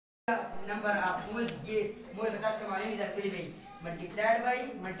number of moles mole بتاعت معلومه ده كل بي multiplied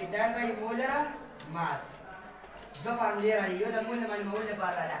by molar mass دو فارمولا لري یو د مول نه مول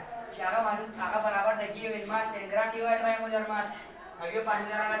لپاره ده چې هغه برابر ده given mass in gram divided by molar mass او یو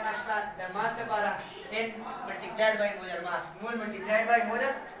فارمولا راغله تاسو د mass لپاره n multiplied by molar mass mole multiplied by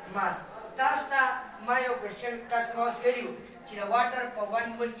molar mass تاسو ته ما یو کوېسچن تاسو ته اوس ویلو چې د واټر په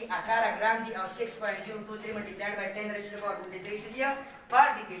 1 مول کې 18 ګرام دي او 6.023 multiplied by 10 raised to the power 23 سړي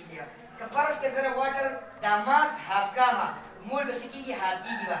پارټیکل دی که فرض کړئ زه د واټر د ماس هاف کاما مول به څه کېږي هاف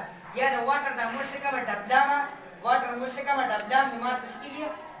کېږي به یا د واټر د مول څه کمه ډبلاما واټر مول څه کمه ډبلام د ماس به څه کېږي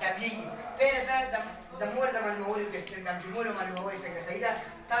ډبلېږي پهله زه د مول د معلومولو کوېسچن کوم چې مول معلوموئ څنګه صحیح ده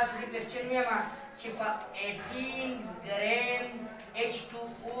تاسو زه کوېسچن ویم چې په 18 ګرام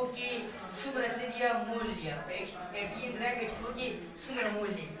H2O کې څومره څه دي مول دي په 18 ګرام H2O کې څومره مول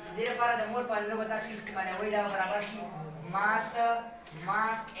دي دې لپاره د مول فارموله به تاسو استعمالوئ دا برابر شي mass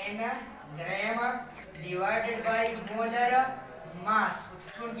n gram divided by molar mass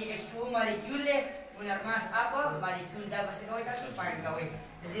چونکې H2O مالیکول دی molar mass اپ مالیکول دا به څه کوئ تاسو فایند کوئ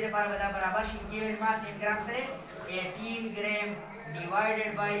د دې لپاره به دا برابر شي given mass n gram سره 18 ګرام divided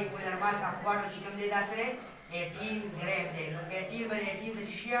by molar mass اپ واټر چې کوم دی دا سره 18 ګرام دی نو 18 باندې 18 څه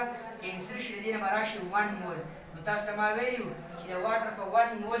شي کینسل شي دې نه راشي 1 مول نو تاسو ته ما ویلو چې د واټر په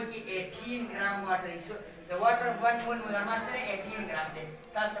 1 مول کې 18 ګرام واټر دی د واټر 1 مول molar mass سره 18 ګرام دی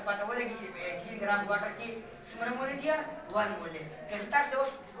تاسو ته پته ولګي چې په 18 ګرام واټر کې څومره مول دی 1 مول دی که تاسو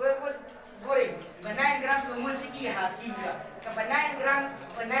اوس ګورئ په 9 ګرام سره مول څه کېږي هاف کېږي که په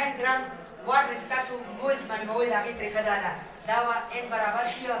 9 ګرام واټر کې تاسو مولز باندې کول د هغې طریقه دا ده دا به n برابر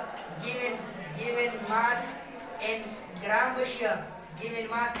شي given mass in gram بشي given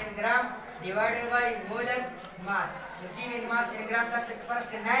mass in gram divided by molar mass given mass in gram تاسو ته فرض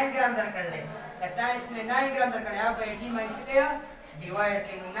کړئ 9 ګرام درکړلی که تاسو نه 9 ګرام درکړلی هغه په 18 باندې څه کوي ډیوایډ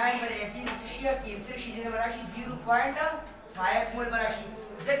کوي نو 9 باندې 18 څه شي کینسل شي دې نه به راشي 0.5 مول به راشي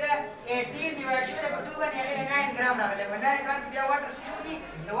ځکه 18 ډیوایډ شوی په 2 باندې هغې 9 ګرام راغلی په 9 ګرام کې بیا واټر څه شو دي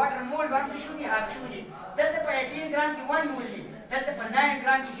د واټر مول به هم څه شو دي هاف شو دي دلته په 18 ګرام کې 1 مول دي دلته په 9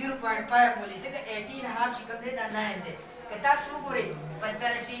 ګرام کې 0.5 مول دي ځکه 18 هاف چې کوم دی دا 9 دی که تاسو وګورئ په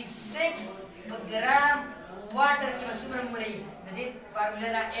 36 په ګرام واټر کې به څومره مول وي د دې فارموله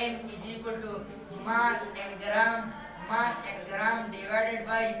ده n is equal to mass in gram divided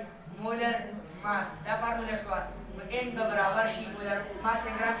by molar mass دا فارموله شوه نو n به برابر شي molar mass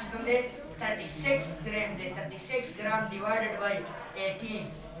in gram چې کوم دی 36 ګرام دی 36 ګرام divided by 18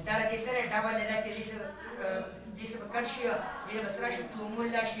 دا د دې سره ډبل دی دا چې دې څه به کټ شي دې به سره شي 2 مول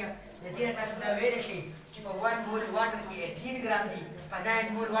راشي د دې نه تاسو دا ویلی شئ چې په 1 مول واټر کې 18 ګرام دي په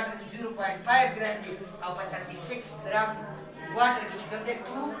 9 مول واټر کې 0.5 ګرام دي او په 36 ګرام واټر کې چې کوم دی 2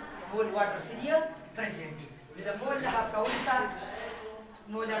 مول واټر څه دي پرزنټ دي نو د مول د هاف کولو سره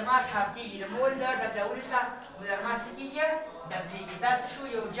molar mass هاف کېږي د مول د ډبلولو سره molar mass څه کېږي ډبلېږي دا څه شو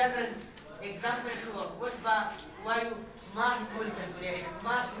یو جنرل اګزامپل شو اوس به وایو mass mole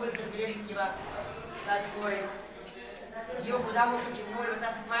calculation کې به تاسو ګورئ یو خو دا وشو چې مول به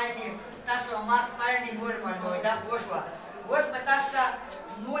تاسو فایند دي تاسو ماس فایند دي مول معلوموئ دا خو وشوه اوس به تاسو ته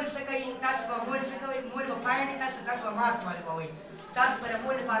مول څه کوي تاسو به مول څه کوئ مول به فایند دي تاسو به ماس معلوموئ تاسو به د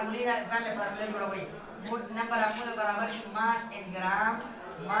مول د فارمولې نه ځان له فارمولې جوړوئ نمبر اف مول برابر شي mass in gram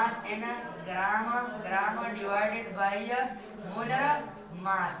divided by molar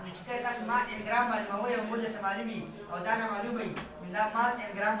mass نو چې کله تاسو mass in gram معلوموئ او مول درڅخه معلوم وي او دا نه معلوم وي نو دا mass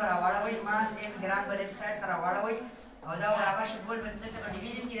in gram به راواړوئ mass in gram به لیفټ سایډ ته راواړوئ او دا برابر شي مول باندې دلته په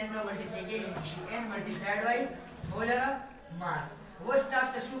ډیویژن کې دلته ملټیپلیکیشن کې شي n multiplied by molar mass اوس تاسو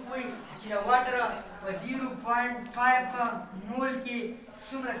ته څوک وایي چې د واټر په 0.5 مول کې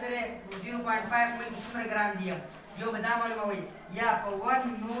څومره سره 0.5 مول کې څومره ګرام دي یو به دا معلوموئ یا په 1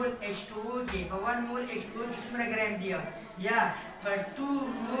 مول H2O کې څومره ګرام دي یا په 2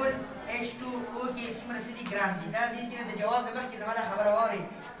 مول H2O کې څومره څه دي ګرام دي دا دې کې د جواب د مخکې زما دا خبره واورئ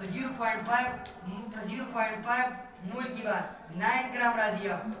په 0.5 مول کې به 9 ګرام راځي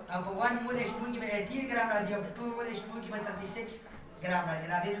او په 1 مول H2O کې به 18 ګرام راځي او په 2 مول H2O کې به 36 ګرام راځي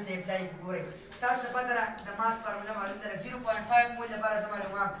راځئ دلته اپلای ګورئ تاسو ته پته ده د ماس فارموله معلوم ده 0.5 مول لپاره زه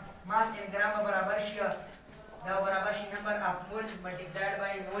معلوموم ماس ان ګرام به برابر شي دا برابر شي نمبر اف مول ملټیپلایډ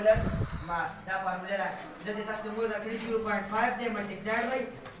بای مولر ماس دا فارموله ده دلته تاسو مول راکړي 0.5 دی ملټیپلایډ بای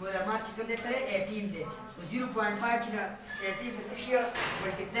مولر ماس چې کوم دی سره 18 دی نو 0.5 چې 18 څه شي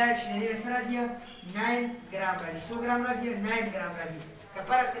ملټیپلایډ شي نه سره راځي 9 ګرام راځي 100 ګرام راځي 9 ګرام راځي که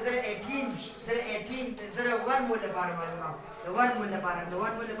فرض کې زره 18 زره 1 مول لپاره معلومه د 1 مول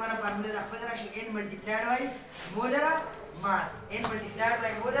لپاره فارموله د خپل راشي n ملټیپلایډ بای مولر ماس n ملټیپلایډ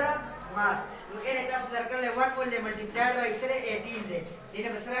بای مولر ماس نو n تاسو درکړل 1 مول ملټیپلایډ بای سره 18 دی دینه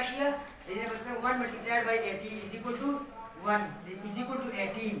بس راشي ये बस 1 multiplied by 18 is equal to 1 is equal to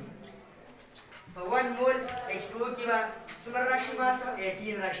 18 तो 1 मोल H2O की बात सुपर राशि मास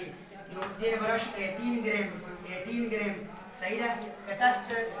 18 राशि ये राशि 18 ग्राम सही है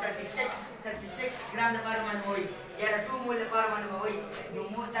 36 ग्राम द परमाणु होई या 2 मोल द परमाणु होई नो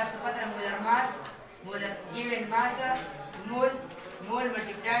मोल तास पत्र molar mass mole given mass mole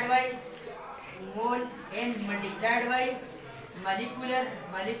multiplied by mol n multiplied by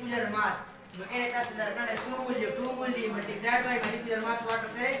molecular mass no n taas darkana 2 mol multiplied by molecular mass what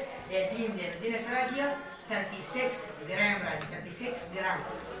is 18 there din sarasiya 36 gram raji 36 gram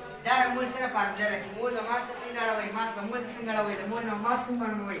dar mol sara formula raji mol mass singala vai mass mol singala vai mol mass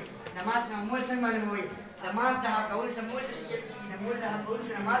man vai the mass na mol man vai the mass da kaul sa mol sa na mol da kaul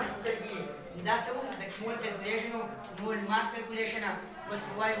sa mass ki da so the mol calculation mol mass calculation was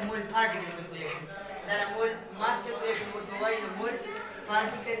provide mol particle calculation that mol mass calculation was provide mol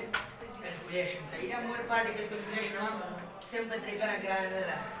particle calculation सही है mol particle calculation हम सिंपल तरीका ना ज्ञान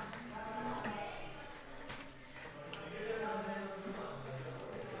वाला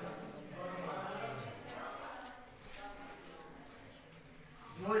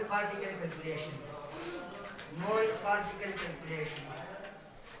mol particle calculation mol particle calculation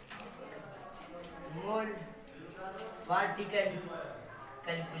mol particle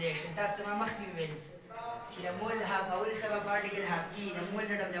calculation taas tama maktivel sila mol ha kaul sa particle ha ki na mol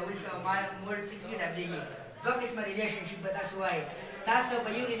na w sa mol sikhi w दो किस्म रिलेशनशिप बता सुआई तासो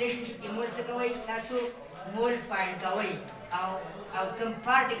बयु रिलेशनशिप के मोल से कवई तासो मोल फाइंड कवई आउ कम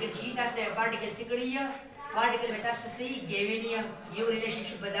पार्टिकल छी तासे पार्टिकल सिकड़िया पार्टिकल में तासो सही गेवेनिया यो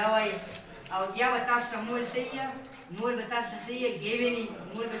रिलेशनशिप बतावाई आउ या बता समोल सही है मोल बता सही है गेवेनी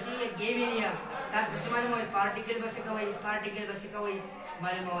मोल बसी है गेवेनिया तास बसमान मोल पार्टिकल बस कवई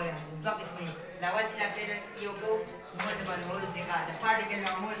मालूम होया दो किस्म लावल दिला पे यो को मोल मालूम हो देखा द पार्टिकल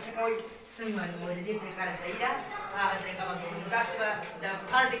ना मोल से कवई सुमान मोल दे तरीका सही है आ तरीका में तास द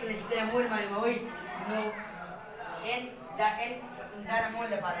पार्टिकल जितना मोल मालूम होई नो n दा मोल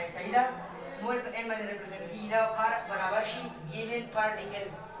ले पारे सही है मोल पे n माने रिप्रेजेंट किया पर बराबर she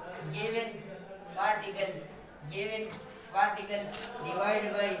given particle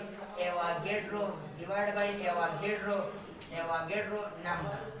divided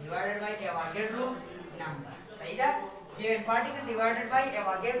by Avogadro number सही है given particle divided by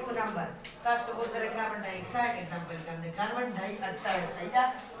Avogadro number तास तो बहुत सारे कार्बन डाइऑक्साइड एग्जांपल कर दे कार्बन डाइऑक्साइड सही है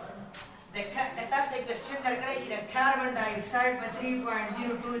the task question darkare chi carbon dioxide पर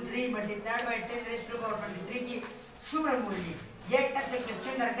 3.023 multiplied by 10 raised to the power 23 की सूत्र मूल्य ये task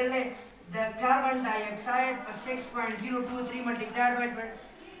question darkare the carbon dioxide पर 6.023 multiplied by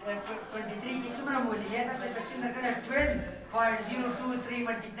 23 की सूत्र मूल्य ये task question darkare 12.023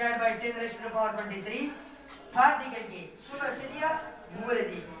 multiplied by 10 raised to the power 23 particle की सूत्र से दिया मूल्य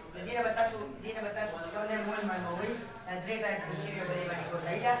दी दीना बता हमने मोल मान हो गई ग्रेट टाइप क्वेश्चन में बड़ी बड़ी को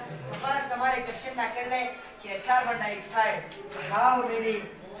सही है तो फर्स्ट हमारे क्वेश्चन में कर ले कि carbon dioxide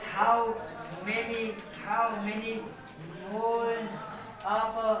how many moles of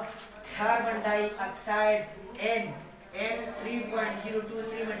carbon dioxide n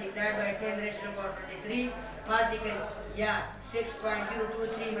 3.023 multiplied by 10 raised to the power 23 particle या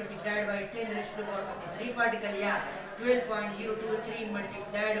 6.023 multiplied by 10 raised to the power 23 particle या 12.023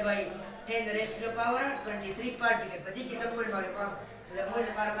 multiplied by 10 raised to the power 23 particle प्रति किसम बोल मारे पाप लमोल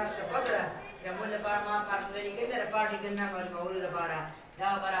पारा का सबकरा लमोल पारा मा पार तरी के दर particle ना मारे माउल द पारा दा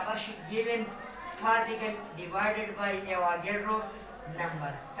बराबर given particle divided by Avogadro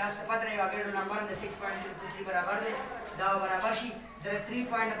number तास पत्र Avogadro number द 6.023 बराबर है दा बराबर जरा 3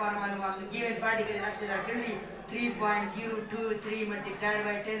 पॉइंट पार मालूम आपने given particle नस्ल जरा चली 3.023 multiplied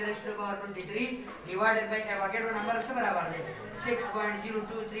by 10 raised to the power 23 divided by Avogadro number से बराबर है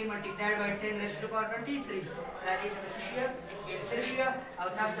 6.023 multiplied by 10 raised to the power 23 that is ratio और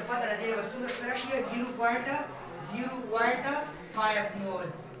तास तो पता रहती है वस्तु का ratio 0.5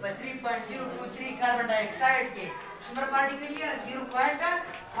 mole पर 3.023 कार्बन डाइऑक्साइड के सुपर पार्टिकल या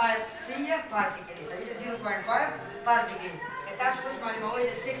 0.5 सही है पार्टिकल सही है 0.5 पार्टिकल तास को मालूम हो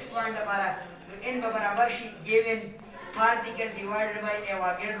ये 6 पॉइंट पारा n बराबर given particle divided by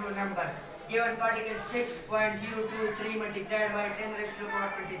Avogadro number given particle 6.023 multiplied by 10 raised to the power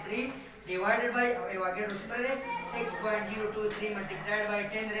 23 divided by Avogadro number 6.023 multiplied by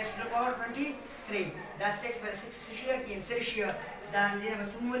 10 raised to the power 23 that's 6 by 6 ratio ratio dan dia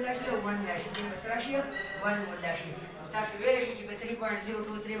semua ratio 1 ratio dia ratio 1 ratio that's ratio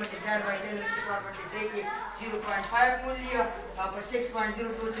 3.023 multiplied by 10 raised to the power 23 की 0.5 मूल्य और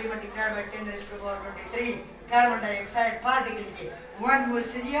 6.023 multiplied by 10 raised to the power 23 carbon dioxide particle के 1 मोल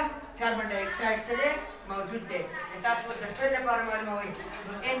से दिया carbon dioxide से मौजूद है तास को पहले बार मालूम हुई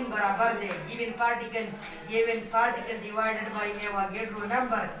तो n बराबर है given particle divided by Avogadro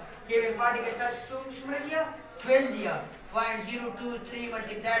number given particle का सुमर दिया 12 दिया 0.023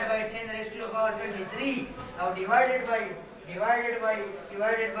 multiplied by 10 raised to the power 23 और divided by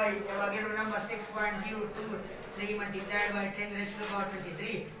Avogadro number 6.023 multiplied by 10 raised to the power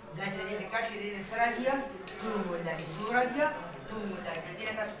 23 guys जैसे काट से सरा दिया 2 मोल लगी सूरज दिया 2 मोल लगी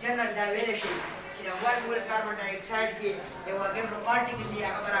तेरे का जनरल डाइवेलेशन चिरा 1 मोल कार्बन डाइऑक्साइड के Avogadro particle दिया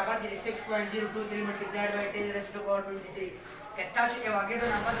बराबर है 6.023 multiplied by 10 raised to the power 23 كتاسو Avogadro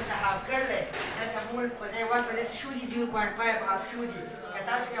number تحاب कर ले जब मोल पजे 1 पजे शू दी 0.5 आप शू दी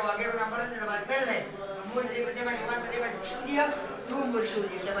كتاسو Avogadro number تحاب कर ले मोल दे पजे 1 पजे शू दिया 2 मोल शू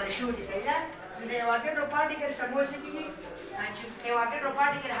दी तब शू दी सही है ने Avogadro particle समोल से की Avogadro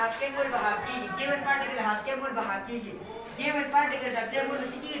particle हाफ के मोल बहाव की given particle हाफ के मोल बहाव की given particle डबल मोल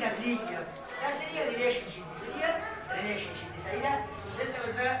से की डबल की तसरिया रिलेशनशिप सही है जब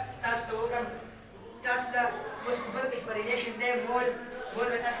वजह तास तो कम tasla possible is relation there mol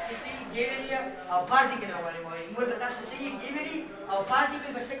betassi given or particle wale moy mol betassi given or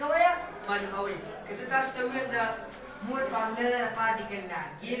particle bas kawaya mal moy kisa tas to the mol formula particle na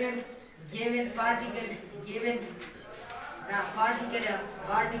given particle na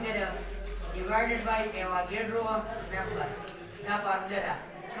particle divided by Avogadro number na formula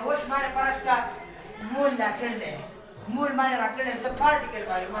तो उस मारे परस का मूल ला कर ले मूल मारे रख ले सब पार्टिकल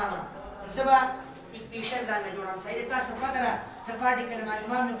वाले मामा सब इक्वेशन जान में जोड़ा सही था सब पता सब पार्टिकल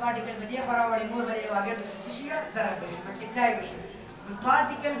मालूम में पार्टिकल बदिया खरा वाली मोर बड़े Avogadro सिशिया जरा बड़ी मल्टीप्लाई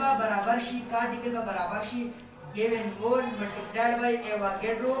पार्टिकल बा बराबर she given mole multiplied by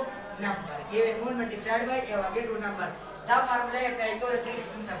Avogadro number दा फार्मूला अप्लाई को 3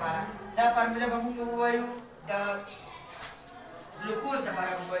 सुनता पारा दा फार्मूला बमु वायु दा ग्लूकोज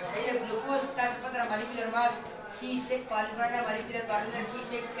हमारा वो सही है ग्लूकोज का पता molecular mass C6 polymer molecular formula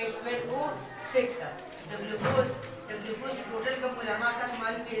C6H12O6 the glucose total का मोलर मास का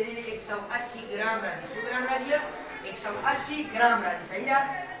मालूम के लिए 180 ग्राम राजी 100 ग्राम राजी 180 ग्राम राजी सही है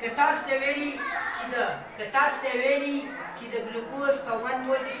कतास तेवेली चिद ग्लूकोज का 1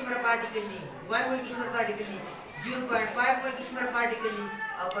 मोल की स्मर पार्टिकल ली 0.5 मोल की स्मर पार्टिकल ली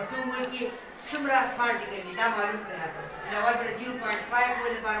और 2 मोल की स्मर पार्टिकल ली दा मालूम करना लेवल पर 0.5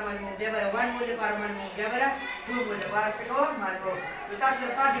 मोल पर मालूम बेबर 1 मोल पर मालूम बेबर 2 मोल पर सको मालूम तो तास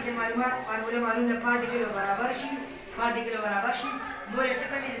पार्टिकल मालूम है पार्टिकल बराबर शी मोल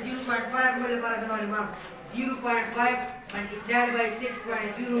सेकंड 0.5 मोल पर मालूम 0.5 multiplied by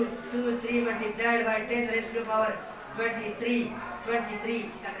 6.023 multiplied by 10 raised to the power 23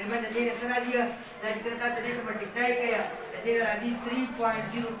 तकरीबन देने सरा दिया जिक्र का सदस्य से मल्टीप्लाई किया देने राजी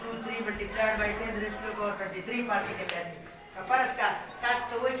 3.023 multiplied by 10 raised to the power 23 पार्टिकल है कपारस का तास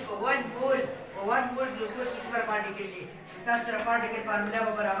तो वही को 1 मोल ग्लूकोज की स्मर पार्टिकल ली तास तरह पार्टिकल फार्मूला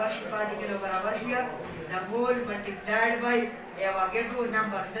बराबर she the mole multiplied by Avogadro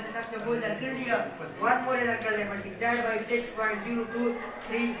number तास का मोल दरकर लिया 1 मोल दरकर ले multiplied by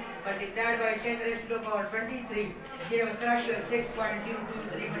 6.023 multiplied by 10 raised to the power 23 ये वसराशी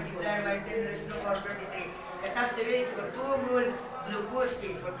 6.023 multiplied by 10 raised to the power 23 तास तो वही को 2 मोल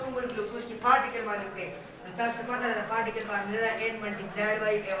ग्लूकोज की पार्टिकल मालूम के तास को पता है particle formula n multiplied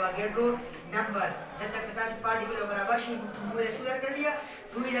by Avogadro number जब तक तास पार्टिकल बराबर शी मोल सुधर कर लिया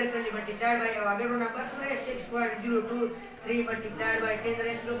 2 इधर कर लिया multiplied by Avogadro number से 6.023 multiplied by 10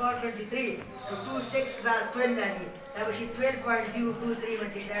 raised to the power 23 तो 2 6 12 लाजी तब शी 12.023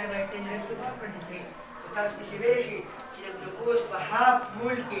 multiplied by 10 raised to the power 23 तो तास की सेवेशी कि ग्लूकोज का हाफ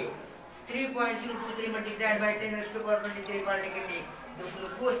मोल के 3.023 multiplied by 10 raised to the power 23 पार्टिकल ली तो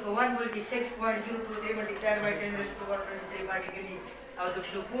ग्लूकोज को 1 मोल की 6.023 multiplied by 10 raised to the power 23 पार्टिकल ली और तो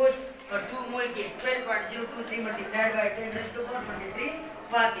ग्लूकोज और 2 मोल के 12.023 multiplied by 10 raised to the power 23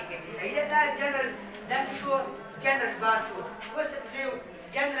 पार्टिकल ली सही रहता है जनरल दैट्स शो जनरल बात शो बस से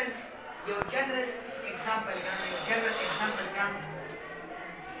जनरल एग्जांपल का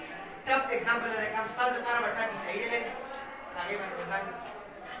टफ एग्जांपल है काम साल से मारा बटा की सही है सारे में बताएं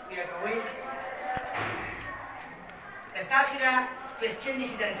क्या कोई कतासिरा क्वेश्चन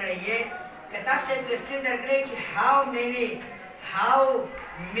इसी तरह करे ये कतासे क्वेश्चन दर करे कि how many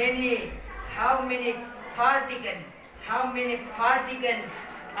particles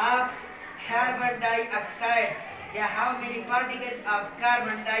of carbon dioxide या how many particles of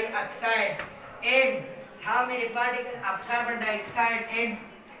carbon dioxide and how many particles of carbon dioxide and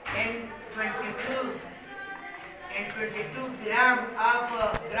 22 gram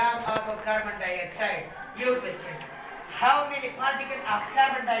of carbon dioxide ये question how many particles of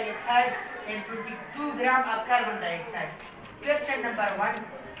carbon dioxide and 22 gram of carbon dioxide question number 1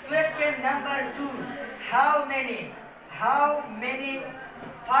 Question number 2. How many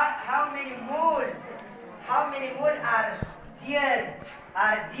mole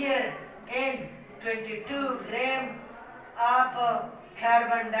are there in 22 gram of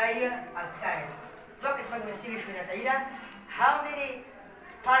carbon dioxide? दो किस्म की एस्टिमेशन है सही है. How many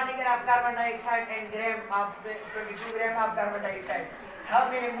particle of carbon dioxide and gram of 22 gram of carbon dioxide? How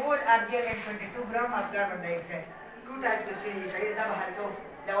many mole are there in 22 gram of carbon dioxide? Two types question है सही है. तब हल तो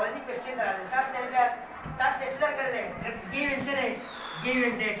लवली क्वेश्चन करा दो. तास कंसीडर कर ले.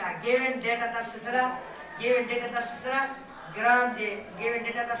 given data tasra gram de given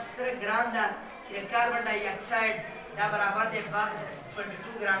data tasra gram da carbon dioxide da बराबर दे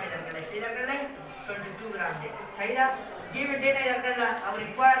 22 ग्राम इधर कर ले. सही कर ले 22 ग्राम दे सही है. given data इधर कर ला. अब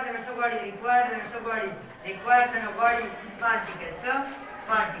required the body particles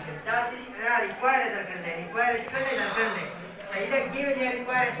das require इधर कर ले. require इधर कर ले सही है. given ये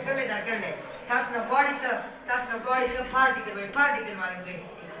require इधर कर ले tas na body से particle मालूम गई.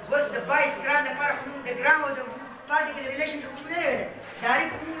 was the 22 gram the par the gram was the particle relationship में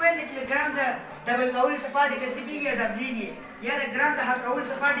डायरेक्ट हुए लेकिन ग्राम दा डबल काउल से पार्टिकल से की गया डबल लीजिए यार ग्राम दा हाफ काउल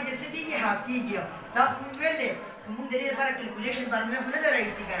से पार्टिकल से की गया हाफ की गया तब हुए ले हम दे बार कैलकुलेशन बार में होने दे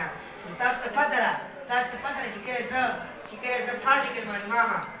इसी करा तास का पता चिकरे से पार्टिकल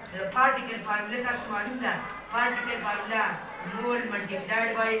मामा the particle formula तास मालूम ना particle formula mole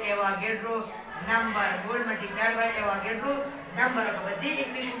multiplied by Avogadro number of the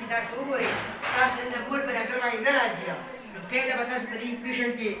equation की तास हो रही तास से mole पर नजर में इधर आ गया. पहले बता बड़ी इक्वेशन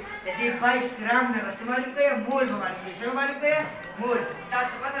की ये 22 ग्राम ना बस मालूम क्या मोल मालूम है. सब मालूम क्या मोल तास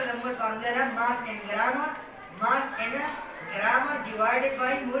पता है मोल फॉर्मूला है मास इन gram divided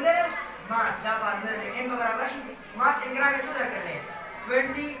by molar mass दा फॉर्मूला है n बराबर मास इन ग्राम में सुधार कर ले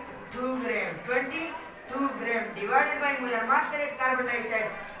 22 gram divided by molar mass से कार्बन डाइऑक्साइड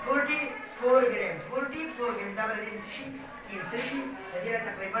 44 ग्राम दा बराबर इंसर्शन ये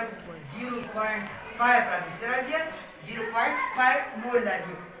तकरीबन 0.5 प्रतिशत 0.5 मोल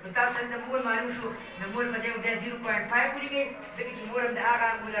लाजी. बताओ संद मोल मालूम शो न मोल बजे उधर 0.5 पूरी गई लेकिन मोल हम आगा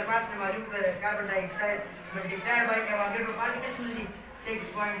मोलर मास में मालूम carbon dioxide multiplied by Avogadro particles milli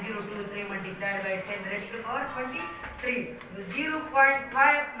 6.023 multiplied by 10 raise to power 23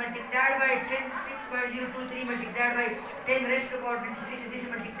 0.5 multiplied by 10 6.023 multiplied by 10 raise to power 23 से दिस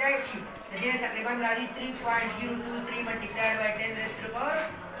मल्टीप्लाइड शी ये तकरीबन राजी 3.023 multiplied by 10 raise to power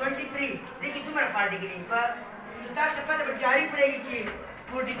 23. देखिए तुम्हारा पार्टिकल पर तास पता है जारी पड़ेगी चीज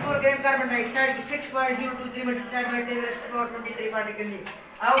 44 ग्राम कार्बन डाइऑक्साइड की 6.023 multiplied by 10 raise to power 23 पार्टिकल ली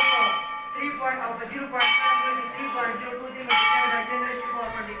आउट 0.023 multiplied by 10 raise to power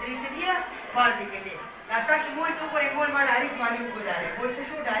 23 से दिया पार्टिकल ली. आकाश मोल के ऊपर मोल में डायरेक्ट मालूम हो जा रहा है. मोल से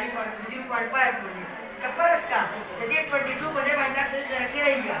शो डायरेक्ट मालूम 0.5 मोल कपरस का यदि 22 बजे बांधा से रख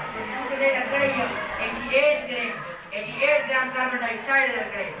रही है 22 बजे रख रही है 88 ग्राम कार्बन डाइऑक्साइड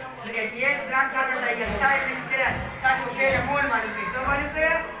रख रही है. 88 ग्राम कार्बन डाइऑक्साइड में से तासो के मोल मालूम है. सब मालूम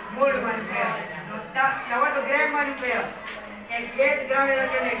है मोल मालूम है ता तो ग्राम मालूम है 88 ग्राम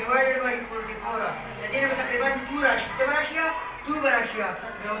रख रही डिवाइडेड बाय 44 यदि में तकरीबन पूरा से बराशिया 2 बराशिया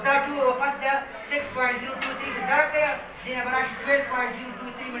नोटा 2 वापस दा 6.023 से ज़रा पे दिन बराश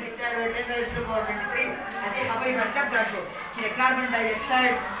 12.023 multiplied by 10 raise to power 23 यदि हमें मतलब जाशो कि carbon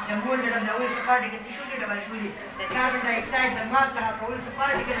dioxide the mole the known से पार्टिकल से show double Sholay the carbon dioxide the mass the coal से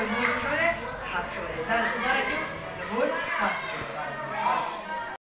पार्टिकल मोल से show half show the mole